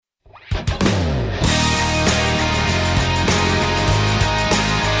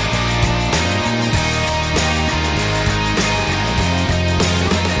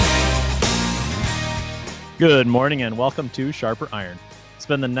Good morning and welcome to Sharper Iron.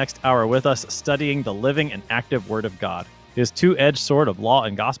 Spend the next hour with us studying the living and active Word of God, His two-edged sword of law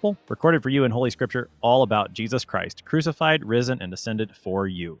and gospel, recorded for you in Holy Scripture, all about Jesus Christ, crucified, risen, and ascended for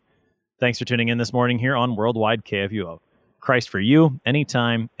you. Thanks for tuning in this morning here on Worldwide KFUO. Christ for you,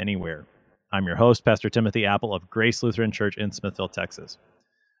 anytime, anywhere. I'm your host, Pastor Timothy Apple of Grace Lutheran Church in Smithville, Texas.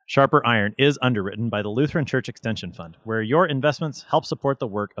 Sharper Iron is underwritten by the Lutheran Church Extension Fund, where your investments help support the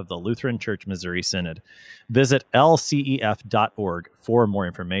work of the Lutheran Church Missouri Synod. Visit lcef.org for more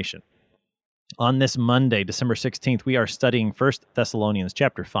information. On this Monday, December 16th, we are studying 1 Thessalonians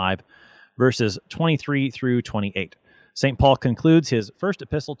chapter 5, verses 23 through 28. St. Paul concludes his first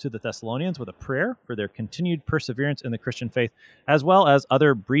epistle to the Thessalonians with a prayer for their continued perseverance in the Christian faith, as well as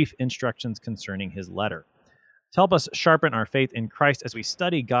other brief instructions concerning his letter. To help us sharpen our faith in Christ as we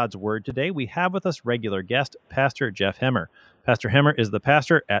study God's Word today, we have with us regular guest, Pastor Jeff Hemmer. Pastor Hemmer is the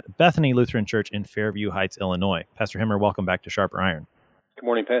pastor at Bethany Lutheran Church in Fairview Heights, Illinois. Pastor Hemmer, welcome back to Sharper Iron. Good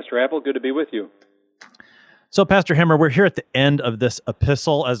morning, Pastor Apple. Good to be with you. So, Pastor Hemmer, we're here at the end of this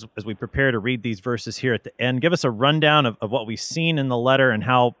epistle as we prepare to read these verses here at the end. Give us a rundown of what we've seen in the letter and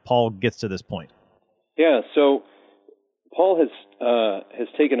how Paul gets to this point. Yeah, so Paul has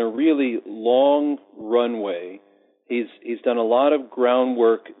taken a really long runway. He's done a lot of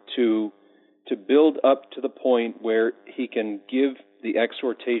groundwork to build up to the point where he can give the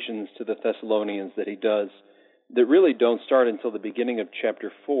exhortations to the Thessalonians that he does that really don't start until the beginning of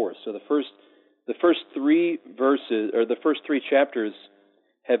chapter 4. So the first three verses, or the first three chapters,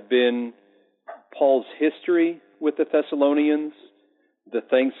 have been Paul's history with the Thessalonians, the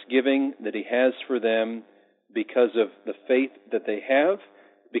thanksgiving that he has for them because of the faith that they have,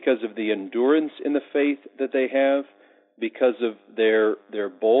 because of the endurance in the faith that they have, because of their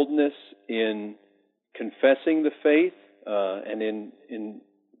boldness in confessing the faith and in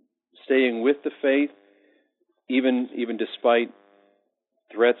staying with the faith, even despite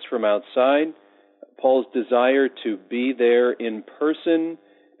threats from outside. Paul's desire to be there in person,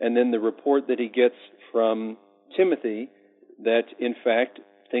 and then the report that he gets from Timothy that, in fact,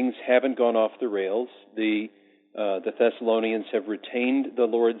 things haven't gone off the rails. The Thessalonians have retained the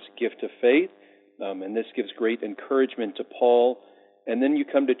Lord's gift of faith, and this gives great encouragement to Paul. And then you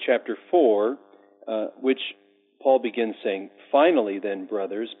come to chapter 4, which Paul begins saying, "Finally then,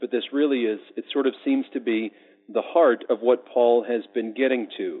 brothers," but this really it sort of seems to be the heart of what Paul has been getting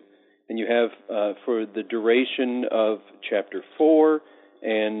to. And you have, for the duration of chapter 4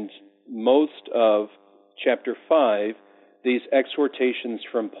 and most of chapter 5, these exhortations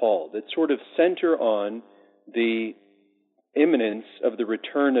from Paul that sort of center on the imminence of the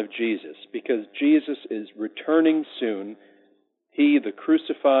return of Jesus, because Jesus is returning soon. He, the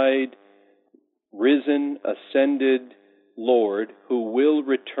crucified, risen, ascended Lord, who will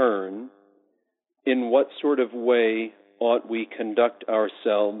return. In what sort of way ought we conduct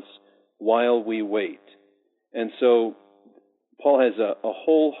ourselves while we wait? And so Paul has a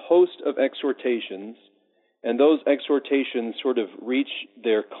whole host of exhortations, and those exhortations sort of reach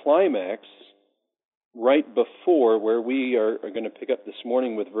their climax right before where we are going to pick up this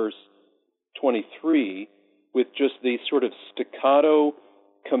morning with verse 23, with just these sort of staccato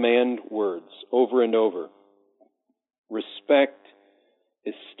command words over and over. Respect,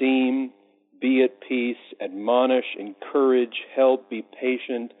 esteem, be at peace, admonish, encourage, help, be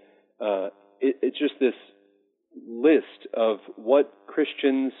patient. It's just this list of what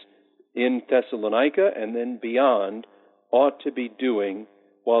Christians in Thessalonica and then beyond ought to be doing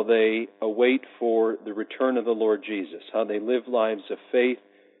while they await for the return of the Lord Jesus, how they live lives of faith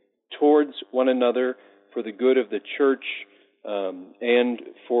towards one another for the good of the church and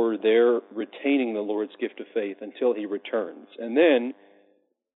for their retaining the Lord's gift of faith until he returns. And then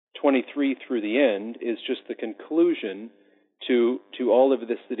 23 through the end is just the conclusion to all of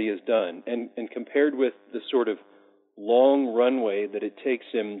this that he has done. And compared with the sort of long runway that it takes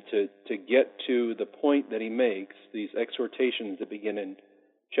him to get to the point that he makes, these exhortations that begin in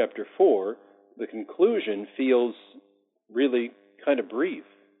chapter 4, the conclusion feels really kind of brief.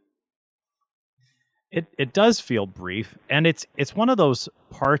 It does feel brief, and it's one of those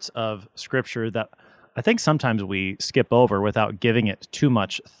parts of Scripture that I think sometimes we skip over without giving it too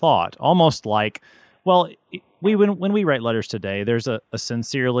much thought, almost like, well, when we write letters today, there's a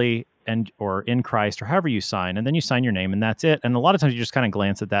sincerely and or in Christ or however you sign, and then you sign your name and that's it. And a lot of times you just kind of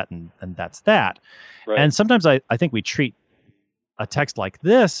glance at that and that's that. Right. And sometimes I think we treat a text like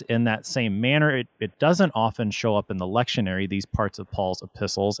this in that same manner. It doesn't often show up in the lectionary, these parts of Paul's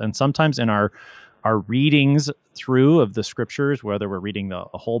epistles, and sometimes in our our readings through of the scriptures, whether we're reading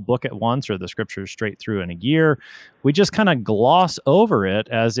a whole book at once or the scriptures straight through in a year, we just kind of gloss over it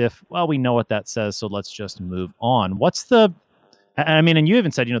as if, well, we know what that says, so let's just move on. And you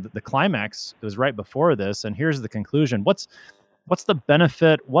even said, that the climax was right before this, and here's the conclusion. What's the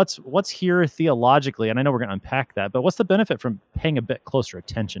benefit? What's here theologically? And I know we're going to unpack that, but what's the benefit from paying a bit closer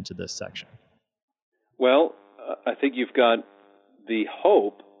attention to this section? Well, I think you've got the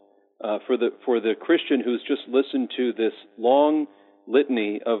hope for the Christian who's just listened to this long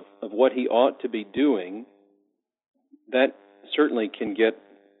litany of what he ought to be doing. That certainly can get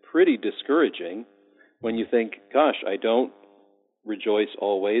pretty discouraging when you think, gosh, I don't rejoice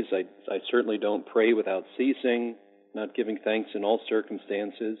always. I certainly don't pray without ceasing, not giving thanks in all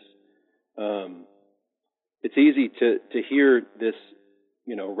circumstances. It's easy to hear this,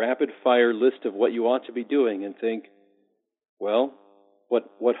 rapid fire list of what you ought to be doing and think, well,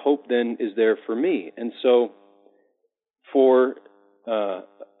 what hope then is there for me? And so for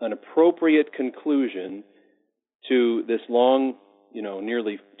an appropriate conclusion to this long,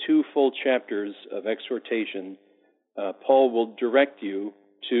 nearly 2 full chapters of exhortation, Paul will direct you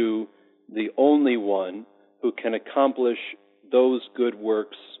to the only one who can accomplish those good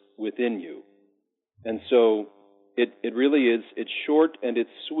works within you. And so it really is, it's short and it's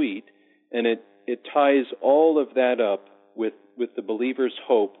sweet, and it ties all of that up with the believer's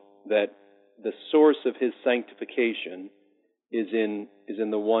hope that the source of his sanctification is in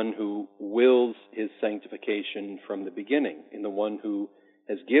the one who wills his sanctification from the beginning, in the one who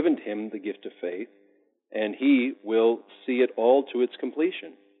has given him the gift of faith, and he will see it all to its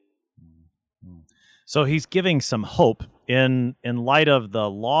completion. So he's giving some hope in light of the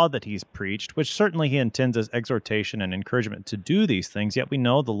law that he's preached, which certainly he intends as exhortation and encouragement to do these things, yet we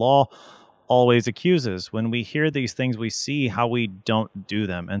know the law always accuses. When we hear these things, we see how we don't do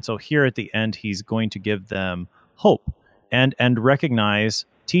them. And so here at the end, he's going to give them hope and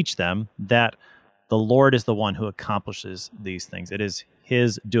teach them that the Lord is the one who accomplishes these things. It is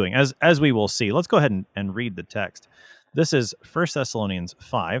his doing, as we will see. Let's go ahead and read the text. This is 1 Thessalonians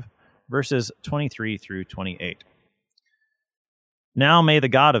 5, verses 23 through 28. Now may the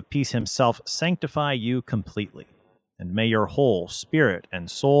God of peace himself sanctify you completely, and may your whole spirit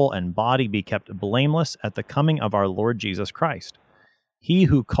and soul and body be kept blameless at the coming of our Lord Jesus Christ. He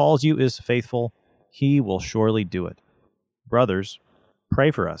who calls you is faithful, he will surely do it. Brothers,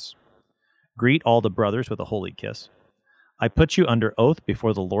 pray for us. Greet all the brothers with a holy kiss. I put you under oath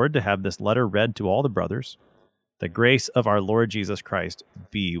before the Lord to have this letter read to all the brothers. The grace of our Lord Jesus Christ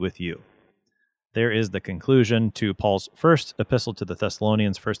be with you. There is the conclusion to Paul's first epistle to the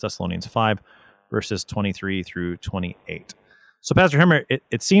Thessalonians, 1 Thessalonians 5, verses 23 through 28. So, Pastor Hemmer,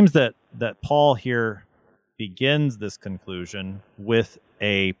 it seems that Paul here begins this conclusion with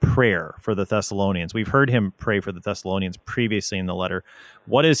a prayer for the Thessalonians. We've heard him pray for the Thessalonians previously in the letter.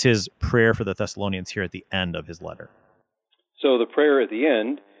 What is his prayer for the Thessalonians here at the end of his letter? So the prayer at the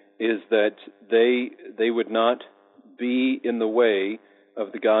end is that they would not be in the way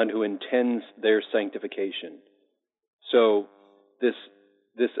of the God who intends their sanctification. So this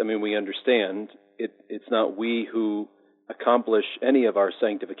we understand it's not we who accomplish any of our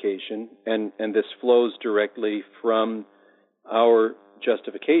sanctification, and this flows directly from our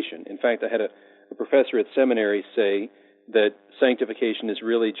justification. In fact, I had a professor at seminary say that sanctification is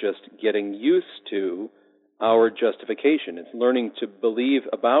really just getting used to our justification. It's learning to believe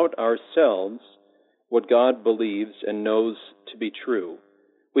about ourselves what God believes and knows to be true.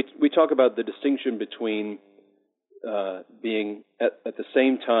 We talk about the distinction between being at the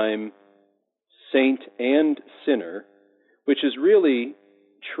same time saint and sinner, which is really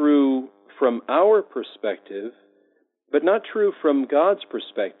true from our perspective, but not true from God's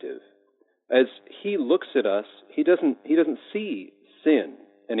perspective. As he looks at us, he doesn't see sin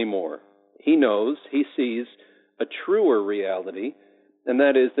anymore. He sees a truer reality, and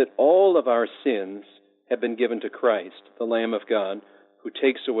that is that all of our sins have been given to Christ, the Lamb of God, who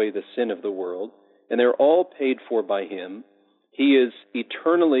takes away the sin of the world, and they're all paid for by him. He is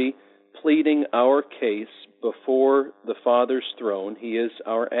eternally pleading our case before the Father's throne. He is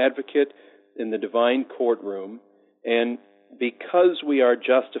our advocate in the divine courtroom, and because we are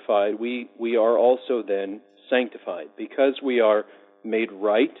justified, we are also then sanctified. Because we are made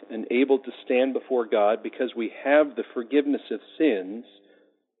right and able to stand before God, because we have the forgiveness of sins,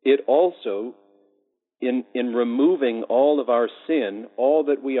 it also, in removing all of our sin, all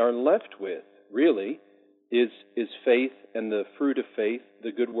that we are left with, really, is faith and the fruit of faith,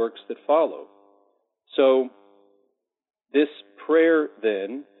 the good works that follow. So, this prayer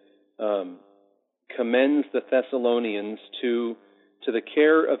then commends the Thessalonians to the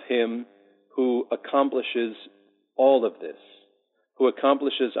care of him who accomplishes all of this, who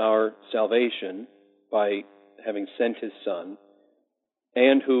accomplishes our salvation by having sent his Son,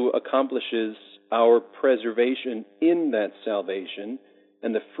 and who accomplishes our preservation in that salvation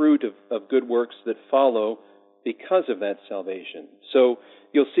and the fruit of good works that follow because of that salvation. So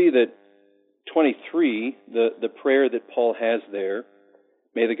you'll see that 23, the prayer that Paul has there,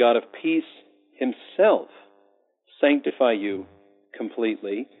 may the God of peace himself sanctify you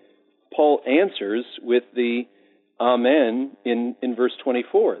completely. Paul answers with the Amen in verse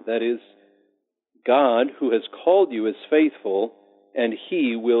 24. That is, God who has called you is faithful, and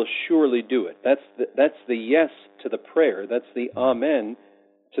he will surely do it. That's the yes to the prayer. That's the Amen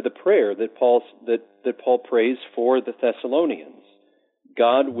to the prayer that Paul prays for the Thessalonians.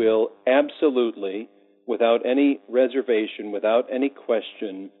 God will absolutely, without any reservation, without any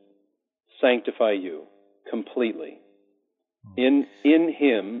question, sanctify you completely. In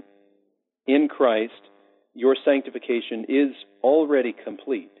him, in Christ, your sanctification is already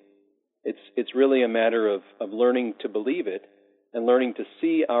complete. It's really a matter of learning to believe it and learning to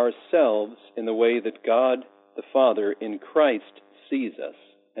see ourselves in the way that God the Father in Christ sees us,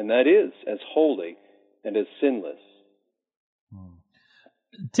 and that is as holy and as sinless.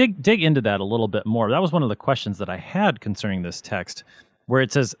 Dig into that a little bit more. That was one of the questions that I had concerning this text, where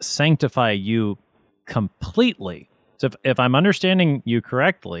it says, sanctify you completely. So if I'm understanding you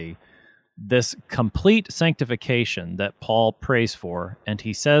correctly, this complete sanctification that Paul prays for, and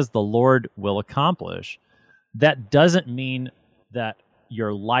he says the Lord will accomplish, that doesn't mean that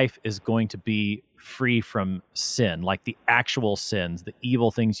your life is going to be free from sin, like the actual sins, the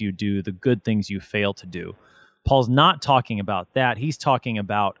evil things you do, the good things you fail to do. Paul's not talking about that. He's talking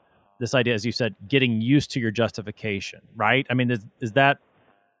about this idea, as you said, getting used to your justification, right? I mean, is that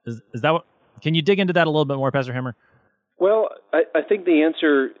what? Can you dig into that a little bit more, Pastor Hammer? Well, I think the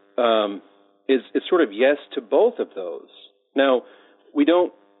answer is sort of yes to both of those. Now, we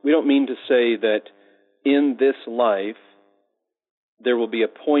don't mean to say that in this life there will be a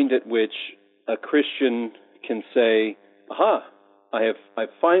point at which a Christian can say, "Aha! I've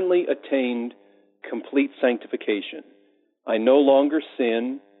finally attained complete sanctification. I no longer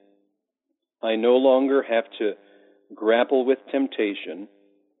sin. I no longer have to grapple with temptation."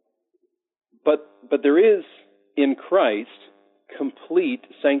 But there is in Christ complete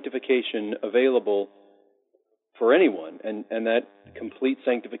sanctification available for anyone, and that complete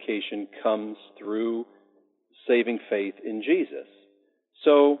sanctification comes through saving faith in Jesus.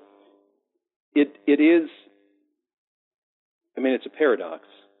 So it is, I mean, it's a paradox.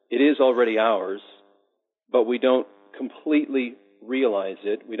 It is already ours, but we don't completely realize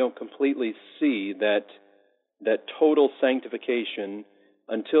it. We don't completely see that total sanctification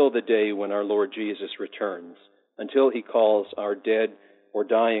until the day when our Lord Jesus returns, until he calls our dead or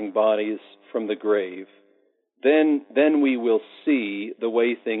dying bodies from the grave. Then we will see the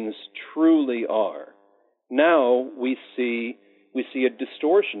way things truly are. Now we see a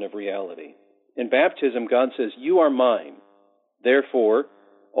distortion of reality. In baptism, God says, "You are mine. Therefore,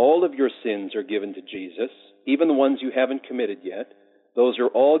 all of your sins are given to Jesus, even the ones you haven't committed yet. Those are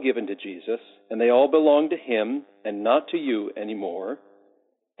all given to Jesus, and they all belong to him and not to you anymore.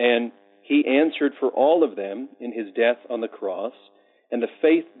 And he answered for all of them in his death on the cross. And the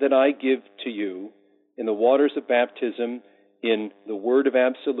faith that I give to you in the waters of baptism, in the word of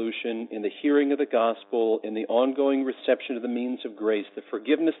absolution, in the hearing of the gospel, in the ongoing reception of the means of grace, the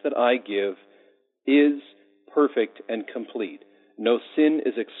forgiveness that I give is perfect and complete. No sin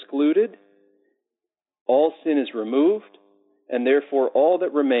is excluded. All sin is removed, and therefore all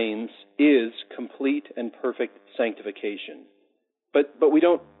that remains is complete and perfect sanctification." But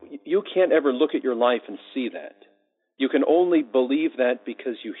you can't ever look at your life and see that. You can only believe that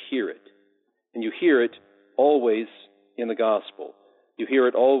because you hear it. And you hear it always in the gospel. You hear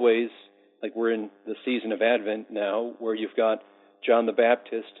it always, like we're in the season of Advent now, where you've got John the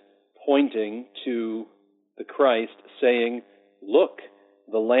Baptist pointing to the Christ, saying, "Look,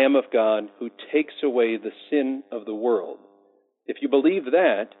 the Lamb of God who takes away the sin of the world." If you believe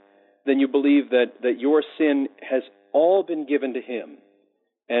that, then you believe that your sin has all been given to him,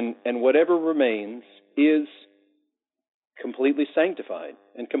 and whatever remains is completely sanctified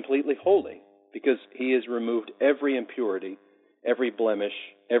and completely holy, because he has removed every impurity, every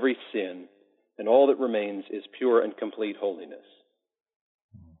blemish, every sin, and all that remains is pure and complete holiness.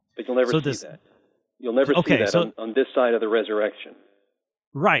 But you'll never see that. You'll never see that on this side of the resurrection.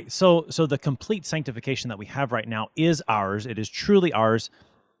 Right. So the complete sanctification that we have right now is ours. It is truly ours.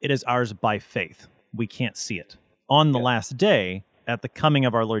 It is ours by faith. We can't see it. On the last day, at the coming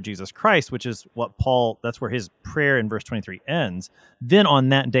of our Lord Jesus Christ, which is what that's where his prayer in verse 23 ends, then on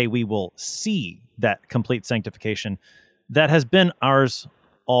that day we will see that complete sanctification that has been ours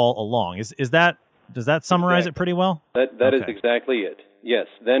all along. Does that summarize it pretty well? That is exactly it. Yes.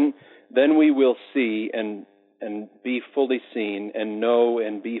 Then we will see and be fully seen and know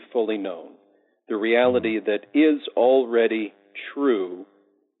and be fully known. The reality that is already true,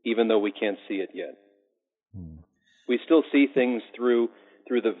 even though we can't see it yet. We still see things through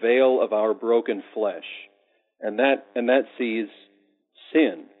the veil of our broken flesh, and that sees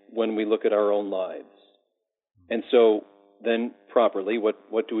sin when we look at our own lives. And so then properly,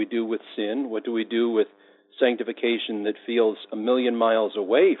 what do we do with sin? What do we do with sanctification that feels a million miles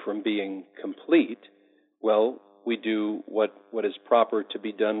away from being complete? Well, we do what is proper to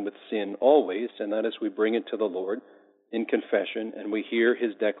be done with sin always, and that is we bring it to the Lord in confession, and we hear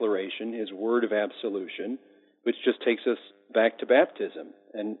his declaration, his word of absolution, which just takes us back to baptism.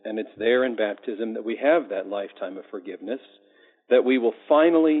 And it's there in baptism that we have that lifetime of forgiveness that we will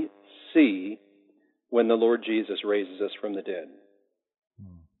finally see when the Lord Jesus raises us from the dead.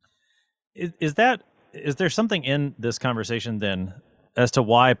 Is there something in this conversation then as to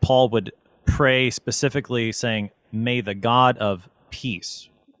why Paul would pray specifically saying, "May the God of peace"?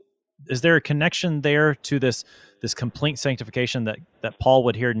 Is there a connection there to this complete sanctification that Paul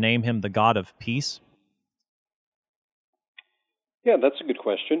would here name him the God of peace? Yeah, that's a good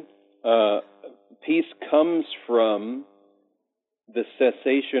question. Peace comes from the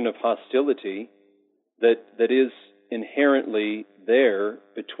cessation of hostility that is inherently there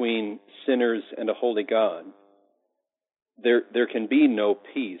between sinners and a holy God. There can be no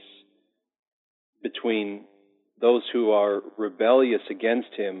peace between those who are rebellious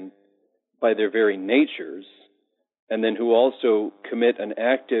against him by their very natures, and then who also commit an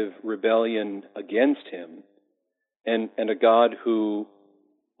active rebellion against him, and a God who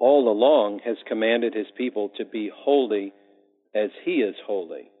all along has commanded his people to be holy as he is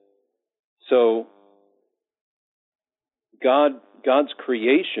holy. So God's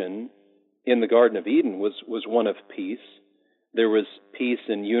creation in the Garden of Eden was one of peace. There was peace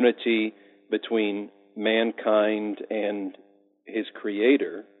and unity between mankind and his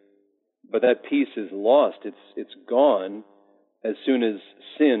Creator, but that peace is lost. It's gone as soon as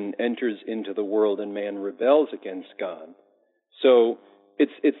sin enters into the world and man rebels against God. So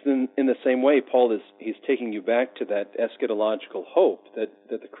it's in the same way he's taking you back to that eschatological hope that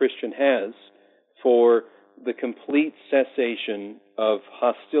the Christian has for the complete cessation of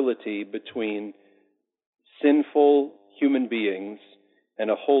hostility between sinful human beings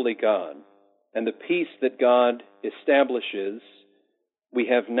and a holy God. And the peace that God establishes, we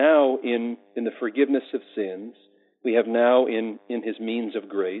have now in the forgiveness of sins, we have now in his means of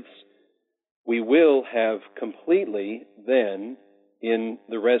grace. We will have completely then in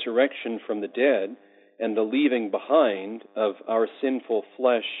the resurrection from the dead and the leaving behind of our sinful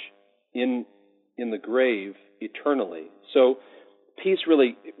flesh in the grave eternally. So peace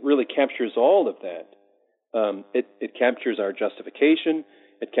really captures all of that. It captures our justification.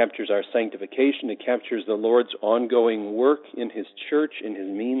 It captures our sanctification. It captures the Lord's ongoing work in his church, in his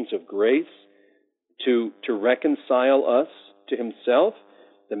means of grace, to reconcile us to himself.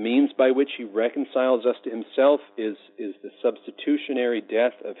 The means by which he reconciles us to himself is the substitutionary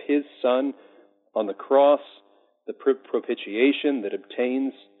death of his Son on the cross, the propitiation that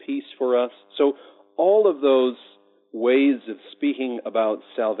obtains peace for us. So all of those ways of speaking about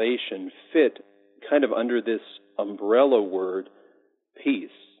salvation fit kind of under this umbrella word, peace.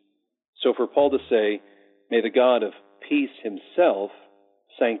 So for Paul to say, "May the God of peace himself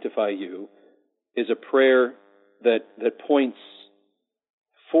sanctify you," is a prayer that points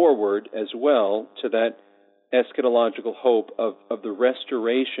forward as well to that eschatological hope of the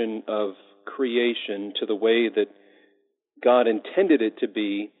restoration of creation to the way that God intended it to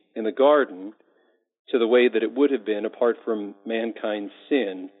be in the garden, to the way that it would have been apart from mankind's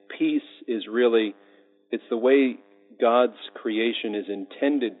sin. Peace is really, it's the way God's creation is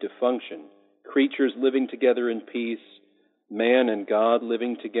intended to function. Creatures living together in peace, man and God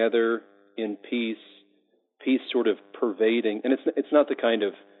living together in peace, peace sort of pervading. And it's not the kind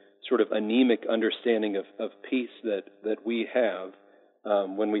of sort of anemic understanding of peace that we have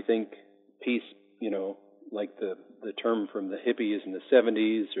when we think peace, like the term from the hippies in the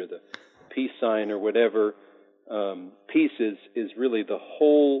 70s or the peace sign or whatever. Peace is really the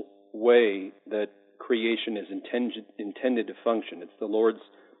whole way that creation is intended to function. It's the Lord's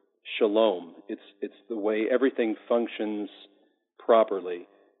shalom. It's the way everything functions properly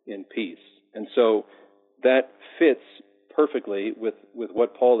in peace. And so that fits perfectly with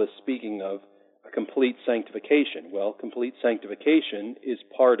what Paul is speaking of, a complete sanctification? Well, complete sanctification is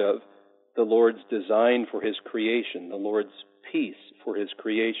part of the Lord's design for his creation, the Lord's peace for his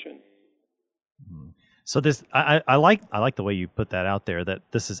creation. So this, I like the way you put that out there, that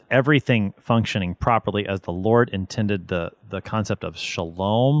this is everything functioning properly as the Lord intended. The concept of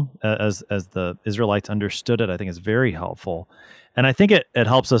shalom, as the Israelites understood it, I think is very helpful. And I think it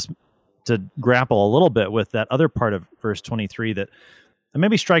helps us to grapple a little bit with that other part of verse 23 that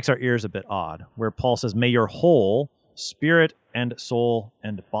maybe strikes our ears a bit odd, where Paul says, may your whole spirit and soul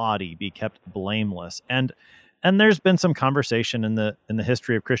and body be kept blameless. And there's been some conversation in the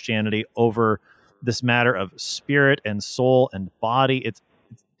history of Christianity over this matter of spirit and soul and body. It's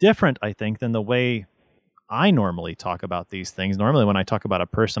different, I think, than the way I normally talk about these things. Normally, when I talk about a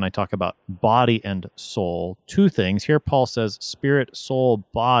person, I talk about body and soul, two things. Here, Paul says spirit, soul,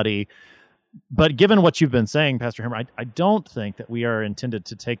 body. But given what you've been saying, Pastor Hemmer, I don't think that we are intended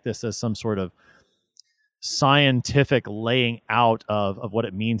to take this as some sort of scientific laying out of what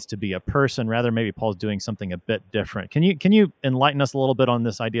it means to be a person. Rather, maybe Paul's doing something a bit different. Can you enlighten us a little bit on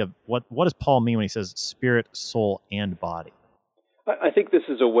this idea of what does Paul mean when he says spirit, soul, and body? I think this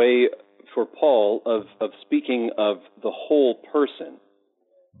is a way for Paul of speaking of the whole person.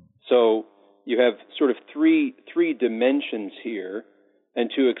 So you have sort of three dimensions here,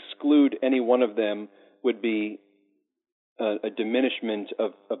 and to exclude any one of them would be a diminishment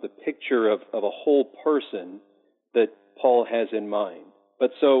of the picture of a whole person that Paul has in mind.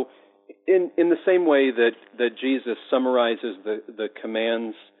 But so in the same way that Jesus summarizes the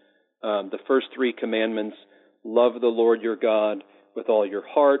commands, the first three commandments, love the Lord your God with all your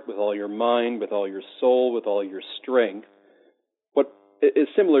heart, with all your mind, with all your soul, with all your strength, what is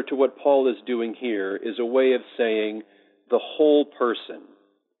similar to what Paul is doing here is a way of saying the whole person,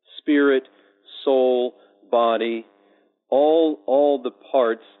 spirit, soul, body, all the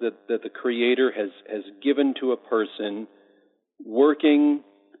parts that the Creator has given to a person, working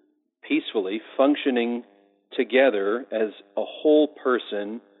peacefully, functioning together as a whole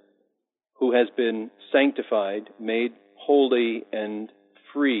person who has been sanctified, made holy and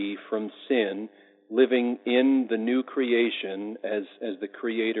free from sin, living in the new creation as the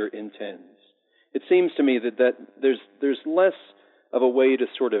Creator intends. It seems to me that there's less of a way to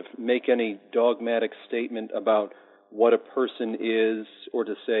sort of make any dogmatic statement about what a person is, or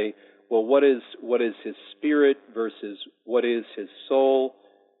to say, well, what is his spirit versus what is his soul,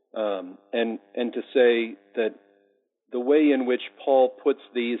 and to say that the way in which Paul puts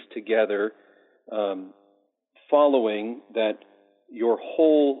these together, following that your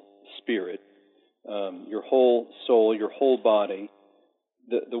whole spirit, your whole soul, your whole body,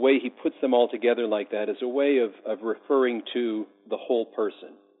 the way he puts them all together like that is a way of referring to the whole person,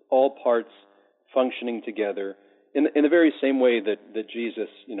 all parts functioning together in the very same way that Jesus,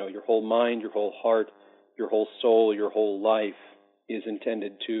 your whole mind, your whole heart, your whole soul, your whole life is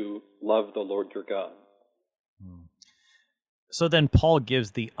intended to love the Lord your God. So then Paul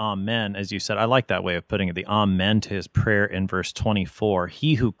gives the amen, as you said. I like that way of putting it, the amen to his prayer in verse 24.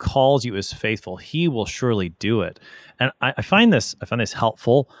 He who calls you is faithful. He will surely do it. And I find this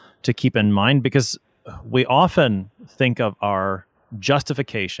helpful to keep in mind, because we often think of our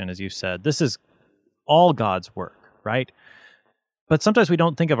justification, as you said. This is all God's work, right? But sometimes we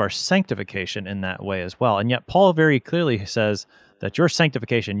don't think of our sanctification in that way as well. And yet Paul very clearly says that your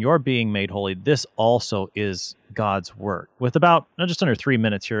sanctification, your being made holy, this also is God's work. With about just under 3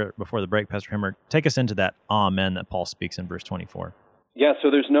 minutes here before the break, Pastor Hemmer, take us into that amen that Paul speaks in verse 24. Yeah,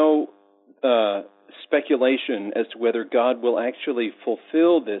 so there's no speculation as to whether God will actually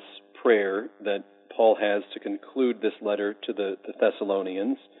fulfill this prayer that Paul has to conclude this letter to the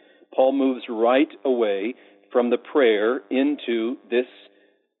Thessalonians. Paul moves right away from the prayer into this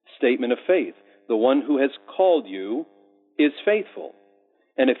statement of faith. The one who has called you is faithful.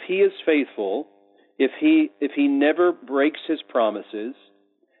 And if he is faithful, if he never breaks his promises,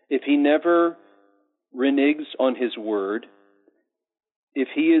 if he never reneges on his word, if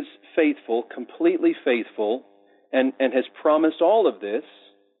he is faithful, completely faithful, and has promised all of this,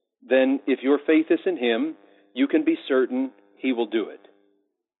 then if your faith is in him, you can be certain he will do it.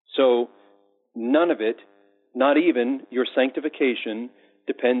 So none of it, not even your sanctification,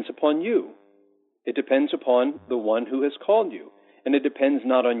 depends upon you. It depends upon the one who has called you. And it depends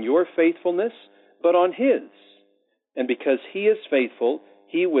not on your faithfulness, but on his. And because he is faithful,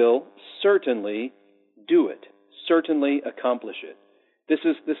 he will certainly do it, certainly accomplish it. This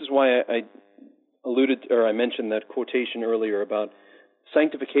is why I mentioned that quotation earlier about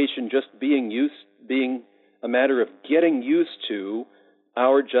sanctification just being a matter of getting used to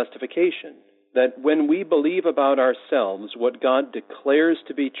our justification. That when we believe about ourselves what God declares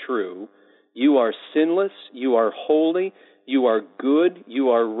to be true, you are sinless, you are holy, you are good, you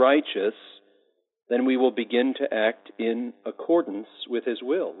are righteous, then we will begin to act in accordance with His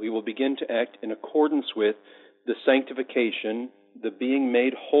will. We will begin to act in accordance with the sanctification, the being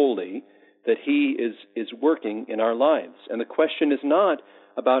made holy that He is working in our lives. And the question is not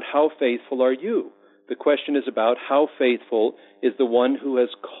about how faithful are you. The question is about how faithful is the one who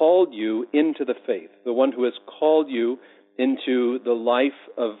has called you into the faith, the one who has called you into the life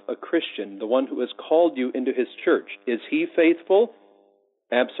of a Christian, the one who has called you into His church. Is he faithful?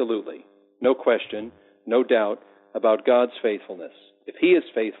 Absolutely. No question, no doubt about God's faithfulness. If He is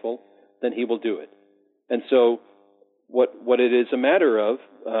faithful, then He will do it. And so what it is a matter of,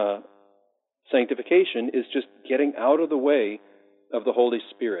 sanctification, is just getting out of the way of the Holy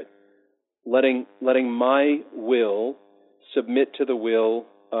Spirit, letting my will submit to the will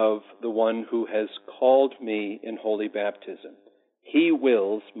of the one who has called me in holy baptism. He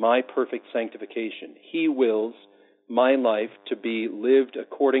wills my perfect sanctification. He wills my life to be lived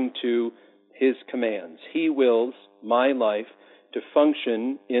according to His commands. He wills my life to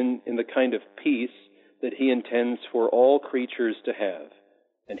function in the kind of peace that He intends for all creatures to have.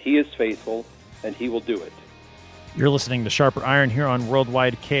 And He is faithful, and He will do it. You're listening to Sharper Iron here on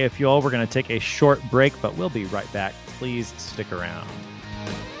Worldwide KFUO. We're going to take a short break, but we'll be right back. Please stick around.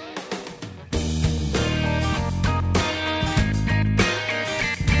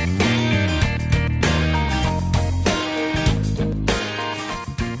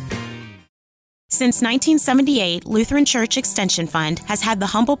 Since 1978, Lutheran Church Extension Fund has had the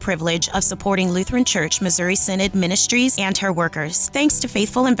humble privilege of supporting Lutheran Church Missouri Synod ministries and her workers. Thanks to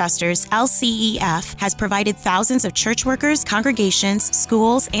faithful investors, LCEF has provided thousands of church workers, congregations,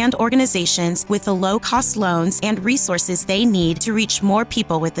 schools, and organizations with the low-cost loans and resources they need to reach more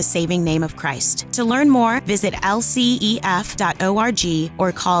people with the saving name of Christ. To learn more, visit lcef.org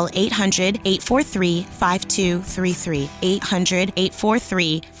or call 800-843-5233,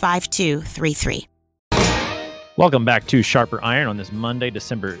 800-843-5233. Welcome back to Sharper Iron on this Monday,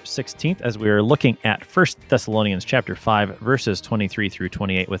 December 16th, as we are looking at 1 Thessalonians chapter 5, verses 23 through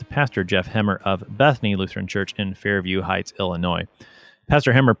 28 with Pastor Jeff Hemmer of Bethany Lutheran Church in Fairview Heights, Illinois.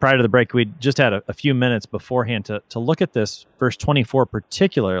 Pastor Hemmer, prior to the break, we just had a few minutes beforehand to look at this, verse 24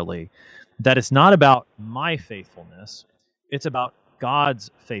 particularly, that it's not about my faithfulness, it's about God's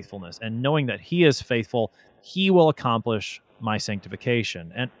faithfulness, and knowing that He is faithful, He will accomplish my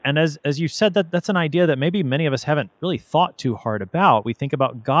sanctification. And as you said, that's an idea that maybe many of us haven't really thought too hard about. We think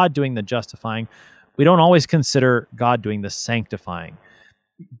about God doing the justifying. We don't always consider God doing the sanctifying.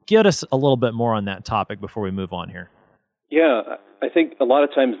 Get us a little bit more on that topic before we move on here. Yeah, I think a lot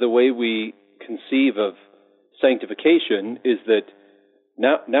of times the way we conceive of sanctification is that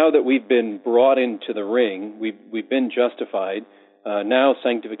now that we've been brought into the ring, we've been justified. Now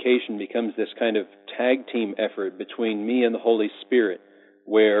sanctification becomes this kind of tag team effort between me and the Holy Spirit,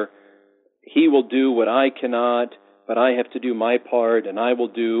 where He will do what I cannot, but I have to do my part, and I will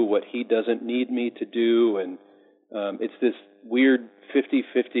do what He doesn't need me to do. And it's this weird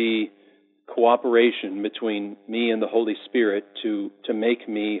 50-50 cooperation between me and the Holy Spirit to make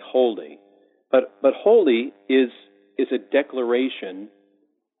me holy. But holy is a declaration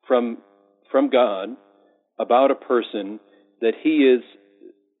from God about a person that he is,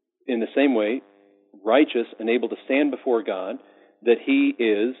 in the same way, righteous and able to stand before God, that he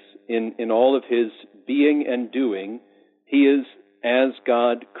is, in all of his being and doing, he is as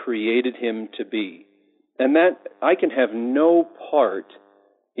God created him to be. And that I can have no part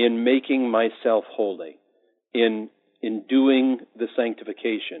in making myself holy, in doing the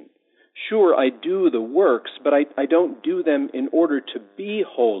sanctification. Sure, I do the works, but I don't do them in order to be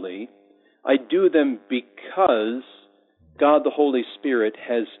holy. I do them because God the Holy Spirit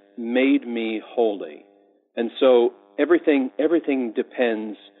has made me holy. And so everything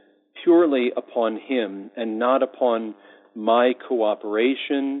depends purely upon Him and not upon my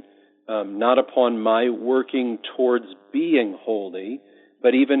cooperation, not upon my working towards being holy,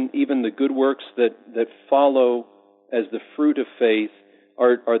 but even the good works that follow as the fruit of faith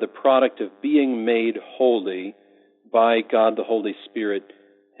are the product of being made holy by God the Holy Spirit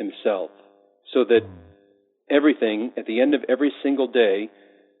Himself. So that everything, at the end of every single day,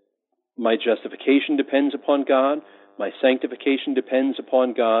 my justification depends upon God, my sanctification depends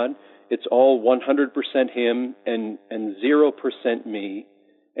upon God. It's all 100% Him and 0% me.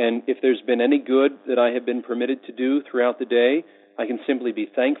 And if there's been any good that I have been permitted to do throughout the day, I can simply be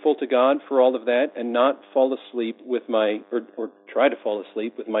thankful to God for all of that and not fall asleep with or try to fall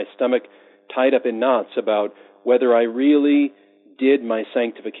asleep with my stomach tied up in knots about whether I really did my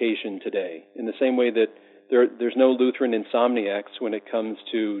sanctification today. In the same way that there's no Lutheran insomniacs when it comes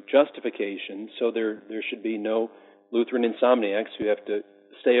to justification, so there should be no Lutheran insomniacs who have to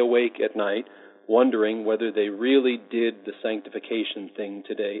stay awake at night wondering whether they really did the sanctification thing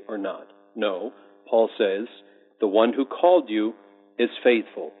today or not. No, Paul says, the one who called you is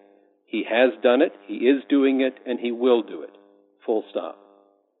faithful. He has done it, he is doing it, and he will do it. Full stop.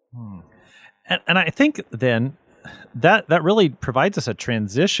 And I think then that really provides us a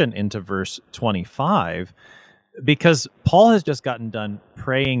transition into verse 25, because Paul has just gotten done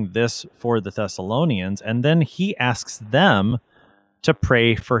praying this for the Thessalonians, and then he asks them to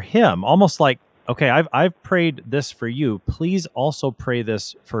pray for him, almost like, okay, I've prayed this for you. Please also pray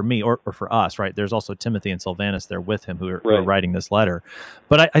this for me or for us, right? There's also Timothy and Silvanus there with him who are writing this letter.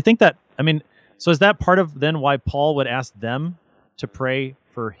 But I think that, so is that part of then why Paul would ask them to pray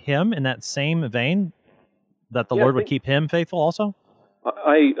for him in that same vein, that the Lord would keep him faithful also?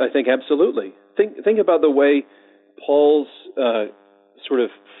 I think absolutely. Think about the way Paul's sort of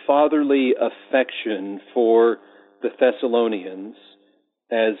fatherly affection for the Thessalonians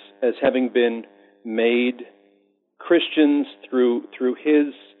as having been made Christians through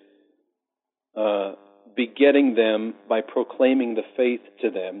his begetting them by proclaiming the faith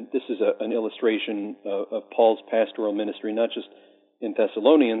to them. This is an illustration of Paul's pastoral ministry, not just in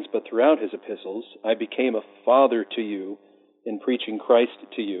Thessalonians, but throughout his epistles. I became a father to you in preaching Christ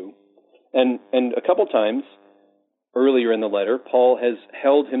to you. And a couple times earlier in the letter, Paul has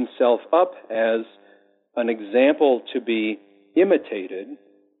held himself up as an example to be imitated,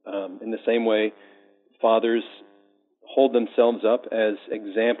 in the same way fathers hold themselves up as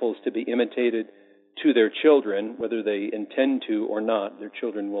examples to be imitated to their children, whether they intend to or not. Their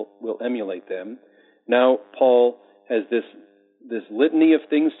children will emulate them. Now Paul has this litany of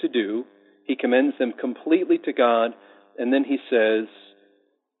things to do. He commends them completely to God, and then he says,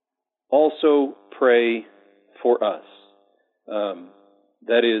 also pray for us.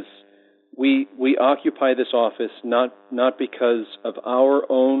 That is, we occupy this office not because of our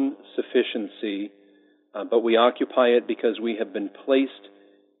own sufficiency, but we occupy it because we have been placed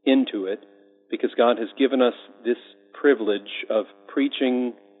into it, because God has given us this privilege of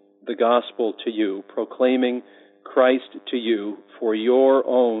preaching the gospel to you, proclaiming Christ to you for your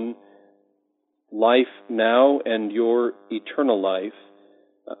own life now and your eternal life.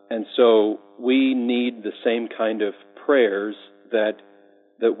 And so we need the same kind of prayers that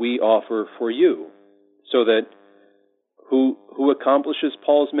we offer for you. So that who accomplishes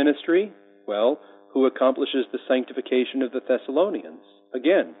Paul's ministry? Well, who accomplishes the sanctification of the Thessalonians?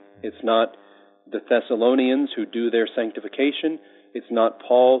 Again, it's not the Thessalonians who do their sanctification. It's not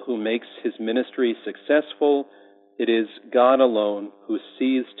Paul who makes his ministry successful. It is God alone who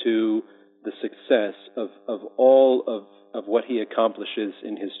sees to the success of all of what he accomplishes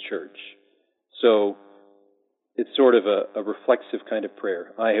in his church. So it's sort of a reflexive kind of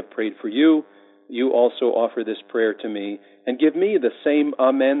prayer. I have prayed for you. You also offer this prayer to me, and give me the same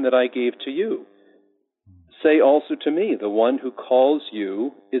amen that I gave to you. Say also to me, the one who calls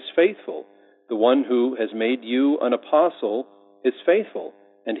you is faithful. The one who has made you an apostle is faithful,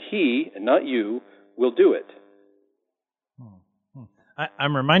 and he, and not you, will do it.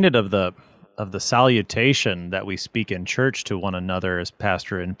 I'm reminded of the salutation that we speak in church to one another as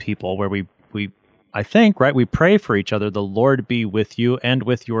pastor and people, where we I think, right, we pray for each other, the Lord be with you and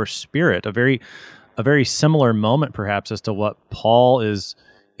with your spirit. A very similar moment perhaps as to what Paul is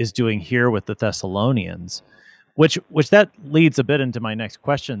doing here with the Thessalonians, which that leads a bit into my next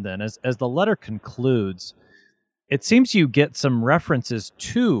question then. As the letter concludes, it seems you get some references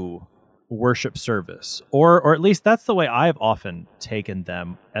to worship service, or at least that's the way I've often taken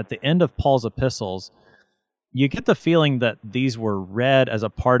them. At the end of Paul's epistles, you get the feeling that these were read as a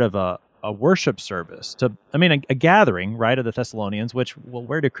part of a worship service, a gathering, right, of the Thessalonians, which, well,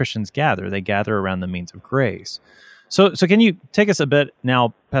 where do Christians gather? They gather around the means of grace. So can you take us a bit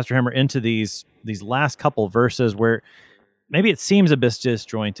now, Pastor Hammer, into these last couple verses where maybe it seems a bit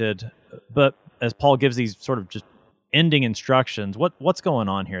disjointed, but as Paul gives these sort of just ending instructions, what's going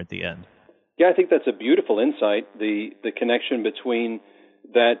on here at the end? Yeah, I think that's a beautiful insight, the connection between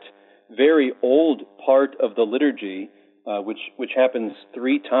that very old part of the liturgy, which happens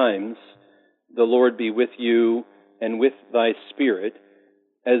 3 times, the Lord be with you and with thy spirit,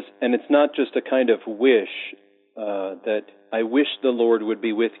 and it's not just a kind of wish, that I wish the Lord would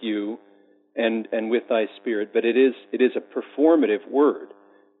be with you and with thy spirit, but it is a performative word.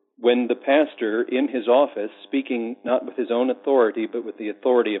 When the pastor in his office, speaking not with his own authority, but with the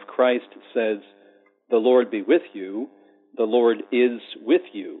authority of Christ, says, the Lord be with you, the Lord is with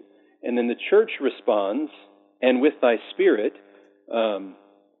you. And then the church responds, and with thy spirit,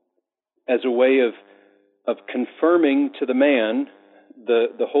 as a way confirming to the man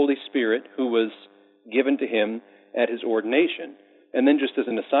the Holy Spirit who was given to him at his ordination. And then, just as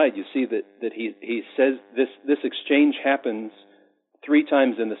an aside, you see that he says this exchange happens 3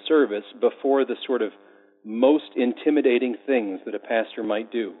 times in the service before the sort of most intimidating things that a pastor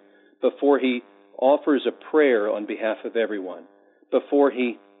might do, before he offers a prayer on behalf of everyone, before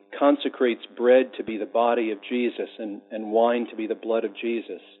he consecrates bread to be the body of Jesus and wine to be the blood of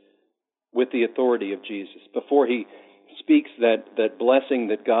Jesus with the authority of Jesus, before he speaks that blessing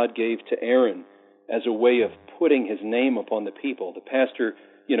that God gave to Aaron as a way of putting his name upon the people. The pastor,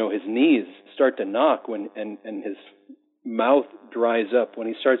 his knees start to knock and his mouth dries up when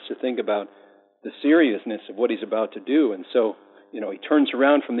he starts to think about the seriousness of what he's about to do. And so, he turns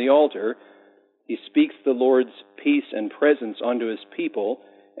around from the altar, he speaks the Lord's peace and presence onto his people,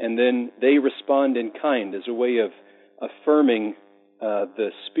 and then they respond in kind as a way of affirming the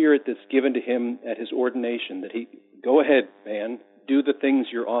Spirit that's given to him at his ordination, that he, go ahead, man, do the things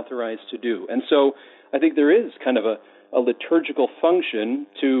you're authorized to do. And so I think there is kind of a liturgical function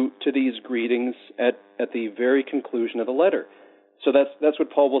to these greetings at the very conclusion of the letter. So that's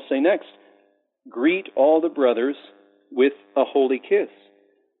what Paul will say next. Greet all the brothers with a holy kiss.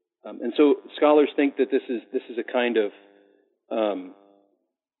 And so scholars think that this is a kind of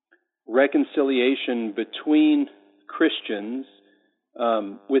reconciliation between Christians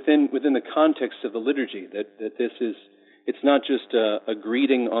within the context of the liturgy. That this is, it's not just a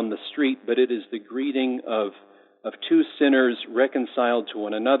greeting on the street, but it is the greeting of 2 sinners reconciled to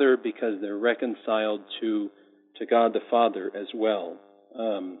one another because they're reconciled to God the Father as well.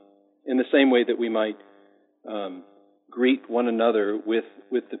 In the same way that we might greet one another with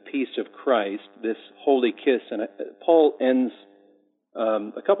the peace of Christ, this holy kiss. And Paul ends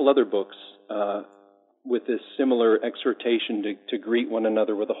a couple other books with this similar exhortation to greet one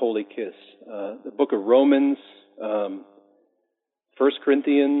another with a holy kiss. The book of Romans, 1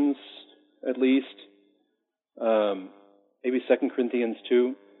 Corinthians at least, maybe 2 Corinthians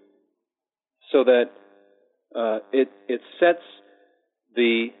too, so that it sets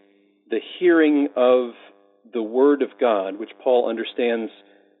the hearing of the Word of God, which Paul understands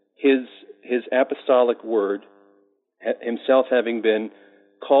his apostolic word, himself having been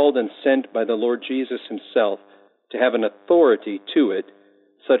called and sent by the Lord Jesus himself to have an authority to it,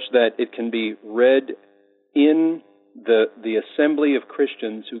 such that it can be read in the assembly of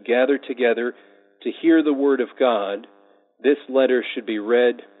Christians who gather together to hear the Word of God. This letter should be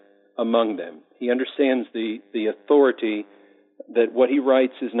read among them. He understands the authority that what he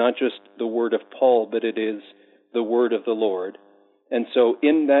writes is not just the word of Paul, but it is the word of the Lord. And so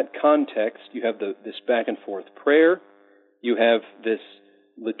in that context, you have this back and forth prayer, you have this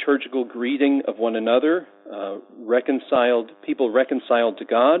liturgical greeting of one another, people reconciled to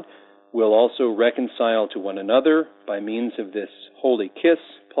God will also reconcile to one another by means of this holy kiss,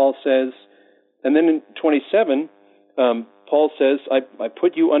 Paul says. And then in 27, Paul says, I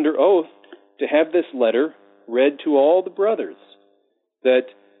put you under oath to have this letter read to all the brothers, that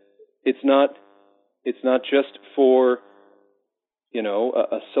it's not just for,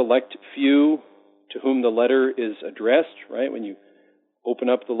 a select few to whom the letter is addressed, right? When you open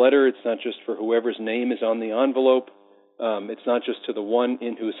up the letter, it's not just for whoever's name is on the envelope. It's not just to the one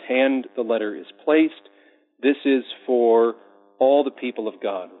in whose hand the letter is placed. This is for all the people of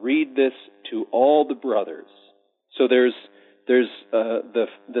God. Read this to all the brothers. So there's the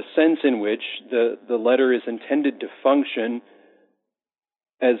sense in which the letter is intended to function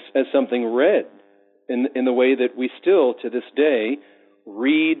as something read in the way that we still, to this day,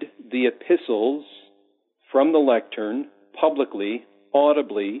 read the epistles from the lectern publicly,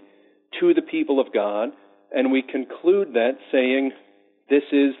 audibly, to the people of God, and we conclude that saying, this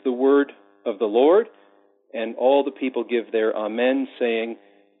is the word of the Lord, and all the people give their amen, saying,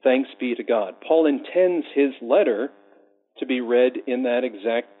 thanks be to God. Paul intends his letter to be read in that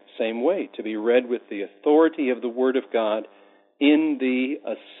exact same way, to be read with the authority of the Word of God in the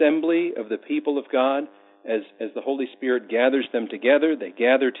assembly of the people of God. As the Holy Spirit gathers them together, they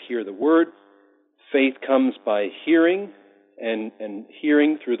gather to hear the Word. Faith comes by hearing, and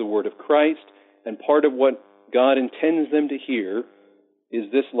hearing through the Word of Christ. And part of what God intends them to hear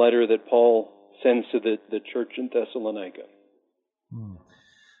is this letter that Paul sends to the church in Thessalonica.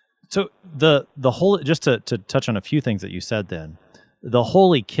 So the whole, just to touch on a few things that you said then, the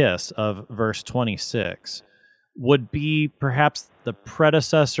holy kiss of verse 26 would be perhaps the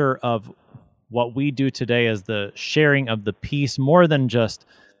predecessor of what we do today as the sharing of the peace, more than just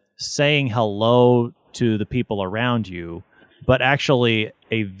saying hello to the people around you, but actually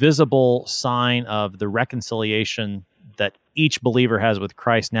a visible sign of the reconciliation that each believer has with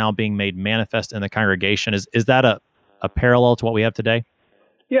Christ now being made manifest in the congregation. Is that a parallel to what we have today?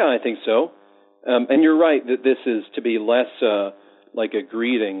 Yeah, I think so. And you're right that this is to be less like a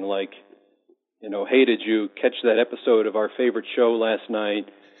greeting, like, hey, did you catch that episode of our favorite show last night?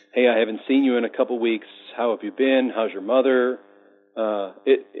 Hey, I haven't seen you in a couple weeks. How have you been? How's your mother?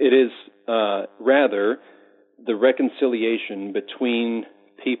 It is rather the reconciliation between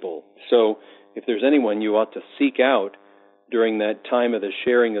people. So if there's anyone you ought to seek out during that time of the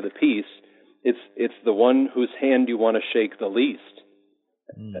sharing of the peace, it's the one whose hand you want to shake the least,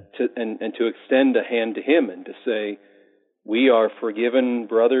 and to extend a hand to him and to say, we are forgiven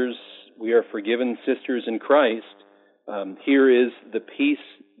brothers, we are forgiven sisters in Christ. Here is the peace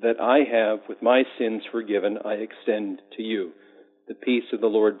that I have with my sins forgiven, I extend to you. The peace of the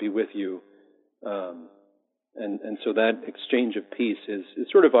Lord be with you. And so that exchange of peace is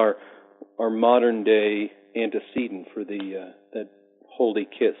sort of our modern day antecedent for that holy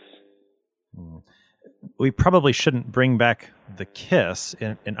kiss. We probably shouldn't bring back the kiss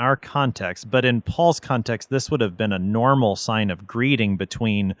in our context, but in Paul's context, this would have been a normal sign of greeting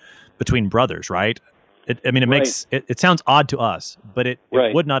between brothers, right? It sounds odd to us, but it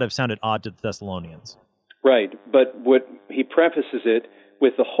would not have sounded odd to the Thessalonians. Right, but what he prefaces it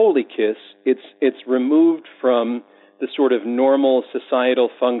with the holy kiss, it's removed from the sort of normal societal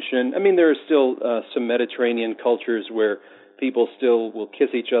function. I mean, there are still some Mediterranean cultures where people still will kiss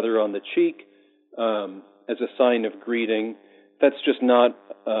each other on the cheek as a sign of greeting. That's just not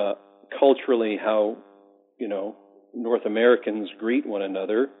culturally how, North Americans greet one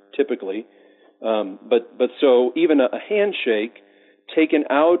another, typically. But so even a handshake taken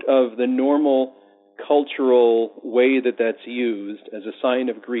out of the normal cultural way that's used as a sign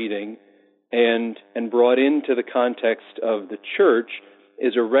of greeting and brought into the context of the church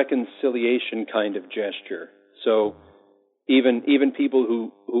is a reconciliation kind of gesture. So even people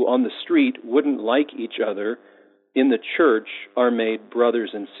who on the street wouldn't like each other in the church are made brothers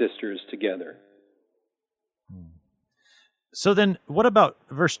and sisters together. So then what about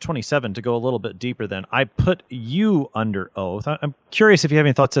verse 27, to go a little bit deeper then? I put you under oath. I'm curious if you have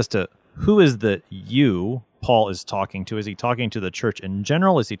any thoughts as to who is the you Paul is talking to. Is he talking to the church in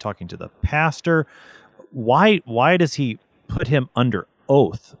general? Is he talking to the pastor? Why does he put him under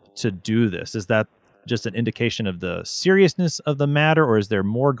oath to do this? Is that just an indication of the seriousness of the matter, or is there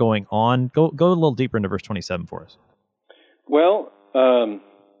more going on? Go a little deeper into verse 27 for us. Well,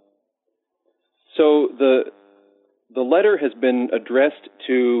 so the letter has been addressed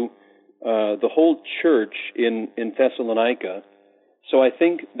to the whole church in Thessalonica. So I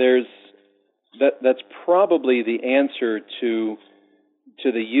think that's probably the answer to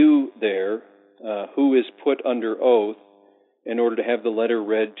the you there, who is put under oath in order to have the letter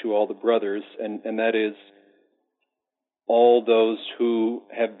read to all the brothers, and that is all those who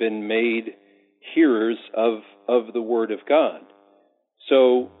have been made hearers of the Word of God.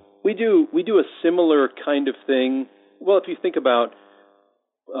 So we do a similar kind of thing. Well, if you think about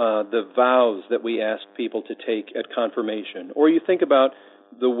the vows that we ask people to take at confirmation, or you think about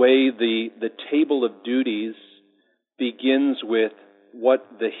the way the table of duties begins with what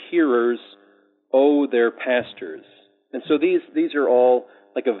the hearers owe their pastors. And so these are all,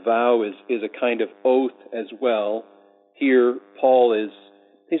 like a vow is a kind of oath as well. Here, Paul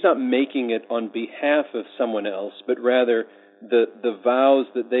he's not making it on behalf of someone else, but rather the vows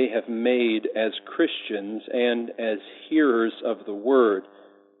that they have made as Christians and as hearers of the Word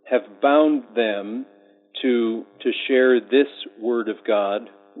have bound them to share this Word of God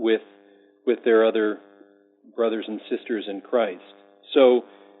with their other brothers and sisters in Christ. So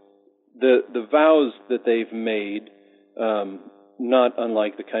the vows that they've made, not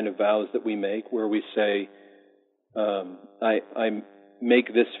unlike the kind of vows that we make, where we say, I make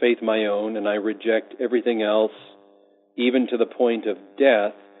this faith my own, and I reject everything else, even to the point of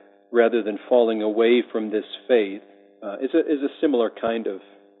death, rather than falling away from this faith, is a similar kind of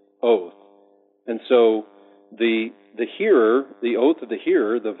oath. And so the hearer, the oath of the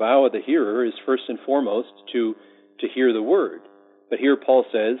hearer, the vow of the hearer is first and foremost to hear the word. But here Paul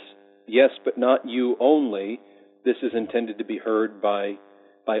says, yes, but not you only. This is intended to be heard by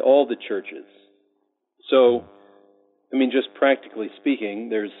all the churches. So, I mean, just practically speaking,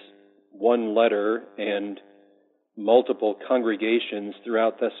 there's one letter and multiple congregations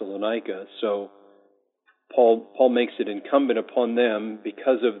throughout Thessalonica. So Paul makes it incumbent upon them,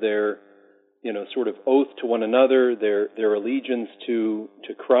 because of their, sort of oath to one another, their allegiance to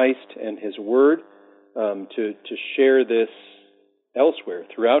Christ and His Word, to share this elsewhere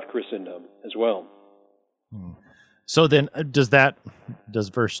throughout Christendom as well. So then, does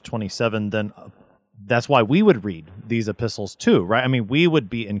verse 27 then that's why we would read these epistles too, right? I mean, we would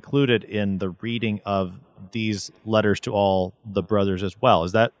be included in the reading of these letters to all the brothers as well.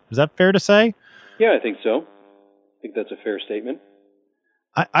 Is that fair to say? Yeah, I think so. I think that's a fair statement.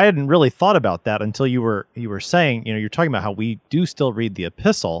 I hadn't really thought about that until you were saying, you're talking about how we do still read the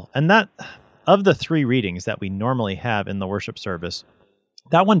epistle, and that of the 3 readings that we normally have in the worship service,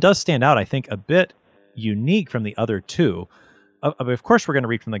 that one does stand out, I think, a bit unique from the other 2. Of course, we're going to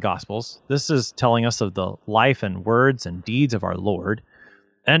read from the Gospels. This is telling us of the life and words and deeds of our Lord.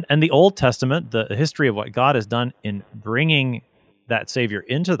 And the Old Testament, the history of what God has done in bringing that Savior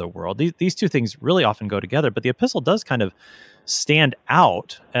into the world. These 2 things really often go together, but the epistle does kind of stand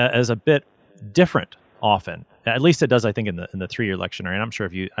out as a bit different often. At least it does, I think, in the 3-year lectionary. And I'm sure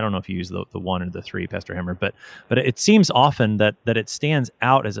I don't know if you use the 1 or the 3, Pastor Hammer, but it seems often that it stands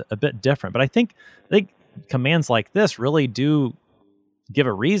out as a bit different. But I think commands like this really do give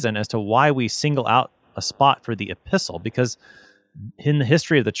a reason as to why we single out a spot for the epistle, because in the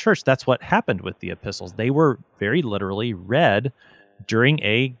history of the church, that's what happened with the epistles. They were very literally read during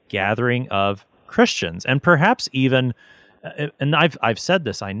a gathering of Christians, and perhaps even, and I've said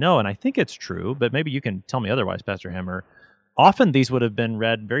this, I know, and I think it's true, but maybe you can tell me otherwise, Pastor Hammer. Often these would have been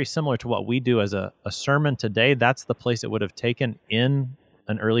read very similar to what we do as a sermon today. That's the place it would have taken in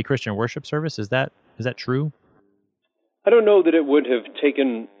an early Christian worship service. Is that true? I don't know that it would have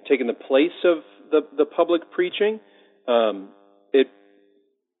taken the place of the public preaching.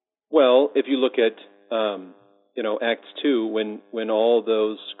 If you look at Acts 2, when all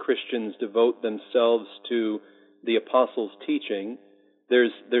those Christians devote themselves to the apostles' teaching,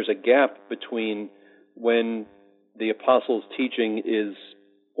 there's a gap between when the apostles' teaching is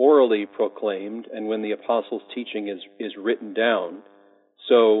orally proclaimed and when the apostles' teaching is written down.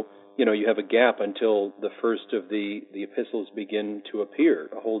 So you have a gap until the first of the epistles begin to appear,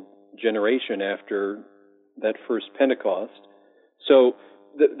 a whole generation after that first Pentecost. So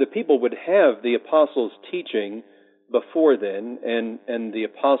the people would have the apostles' teaching before then, and the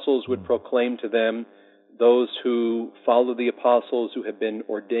apostles would proclaim to them. Those who follow the apostles, who have been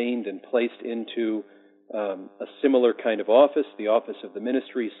ordained and placed into a similar kind of office, the office of the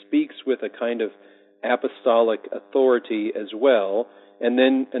ministry, speaks with a kind of apostolic authority as well. And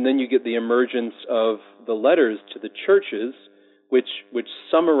then you get the emergence of the letters to the churches, which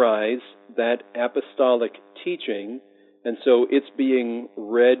summarize that apostolic teaching. And so it's being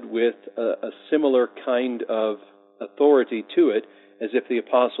read with a similar kind of authority to it, as if the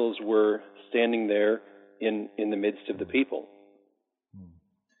apostles were standing there in the midst of the people.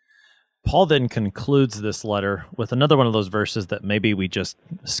 Paul then concludes this letter with another one of those verses that maybe we just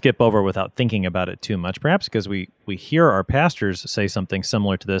skip over without thinking about it too much, perhaps because we hear our pastors say something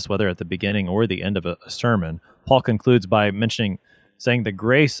similar to this, whether at the beginning or the end of a sermon. Paul concludes by saying, "The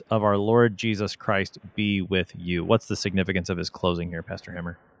grace of our Lord Jesus Christ be with you." What's the significance of his closing here, Pastor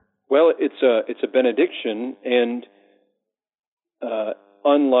Hammer? Well, it's a benediction, and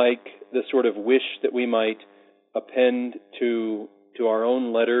unlike the sort of wish that we might append to our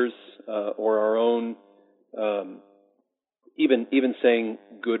own letters or our own, even saying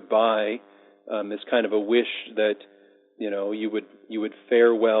goodbye is kind of a wish that you would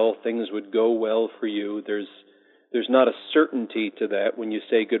fare well, things would go well for you. There's not a certainty to that when you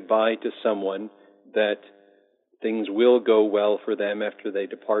say goodbye to someone that things will go well for them after they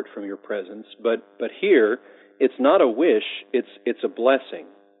depart from your presence. But here, it's not a wish, it's a blessing.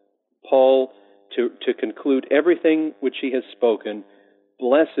 Paul, to conclude everything which he has spoken,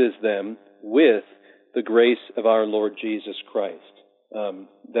 blesses them with the grace of our Lord Jesus Christ.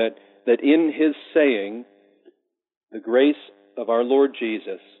 That in his saying, "The grace of our Lord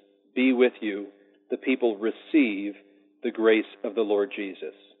Jesus be with you," the people receive the grace of the Lord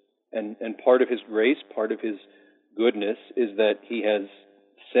Jesus. And part of his grace, part of his goodness, is that he has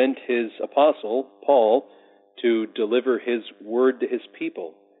sent his apostle, Paul, to deliver his word to his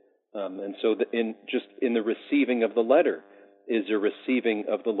people. And so in the receiving of the letter is a receiving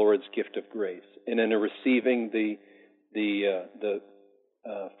of the Lord's gift of grace. And in a receiving the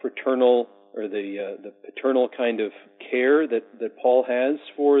fraternal or the paternal kind of care that Paul has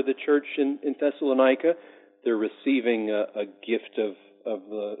for the church in Thessalonica, they're receiving a gift of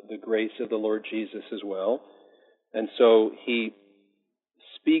the grace of the Lord Jesus as well. And so he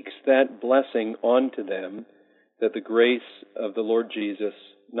speaks that blessing onto them, that the grace of the Lord Jesus,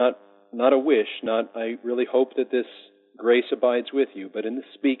 not a wish, not I really hope that this grace abides with you, but in the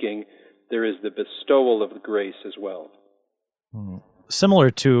speaking, there is the bestowal of the grace as well. Similar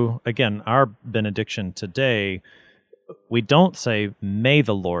to, again, our benediction today, we don't say, "May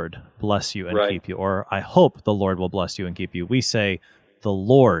the Lord bless you and keep you," or "I hope the Lord will bless you and keep you." We say, the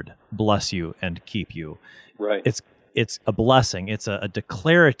Lord bless you and keep you. Right. It's a blessing. It's a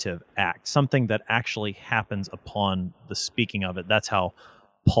declarative act, something that actually happens upon the speaking of it. That's how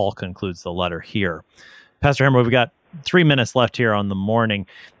Paul concludes the letter here. Pastor Hemmer, we've got 3 minutes left here on the morning.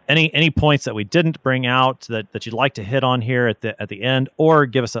 Any points that we didn't bring out that you'd like to hit on here at the end, or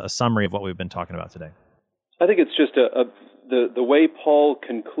give us a summary of what we've been talking about today? I think it's just the way Paul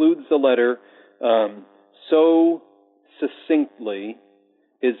concludes the letter so succinctly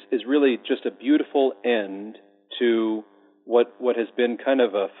is really just a beautiful end to what has been kind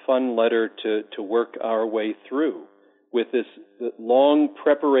of a fun letter to work our way through, with this long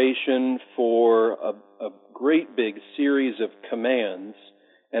preparation for a great big series of commands,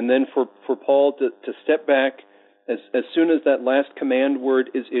 and then for Paul to step back as soon as that last command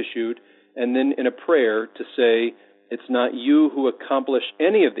word is issued, and then in a prayer to say, it's not you who accomplish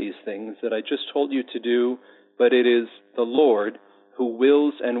any of these things that I just told you to do, but it is the Lord who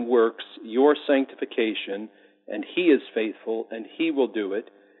wills and works your sanctification, and He is faithful, and He will do it.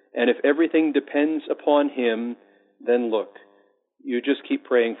 And if everything depends upon Him, then look, you just keep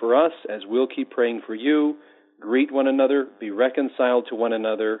praying for us as we'll keep praying for you. Greet one another, be reconciled to one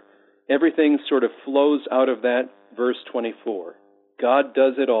another. Everything sort of flows out of that verse 24. God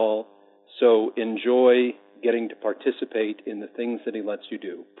does it all, so enjoy getting to participate in the things that He lets you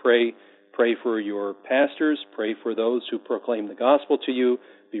do. Pray for your pastors, pray for those who proclaim the gospel to you,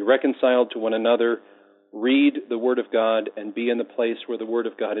 be reconciled to one another, read the Word of God, and be in the place where the Word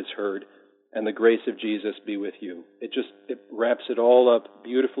of God is heard, and the grace of Jesus be with you. It wraps it all up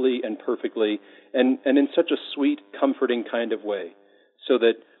beautifully and perfectly, and in such a sweet, comforting kind of way, so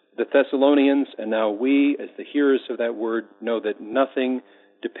that the Thessalonians, and now we, as the hearers of that word, know that nothing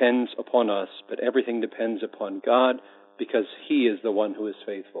depends upon us, but everything depends upon God, because He is the one who is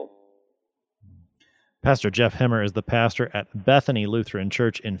faithful. Pastor Jeff Hemmer is the pastor at Bethany Lutheran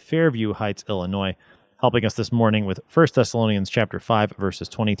Church in Fairview Heights, Illinois, helping us this morning with 1 Thessalonians chapter 5, verses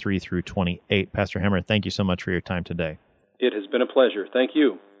 23 through 28. Pastor Hemmer, thank you so much for your time today. It has been a pleasure. Thank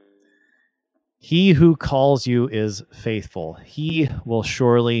you. He who calls you is faithful. He will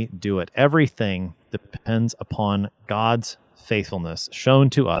surely do it. Everything depends upon God's faithfulness shown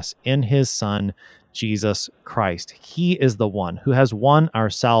to us in His Son, Jesus Christ. He is the one who has won our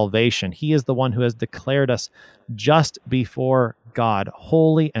salvation. He is the one who has declared us just before God,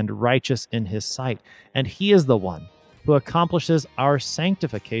 holy and righteous in His sight. And He is the one who accomplishes our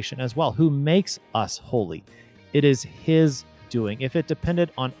sanctification as well, who makes us holy. It is His doing. If it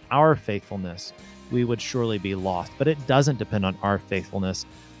depended on our faithfulness, we would surely be lost. But it doesn't depend on our faithfulness.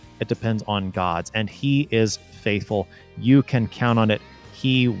 It depends on God's, and He is faithful. You can count on it.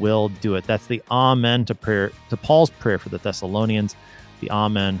 He will do it. That's the amen to prayer, to Paul's prayer for the Thessalonians, the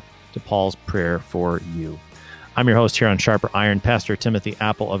amen to Paul's prayer for you. I'm your host here on Sharper Iron, Pastor Timothy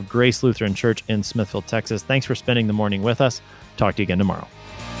Apple of Grace Lutheran Church in Smithville, Texas. Thanks for spending the morning with us. Talk to you again tomorrow.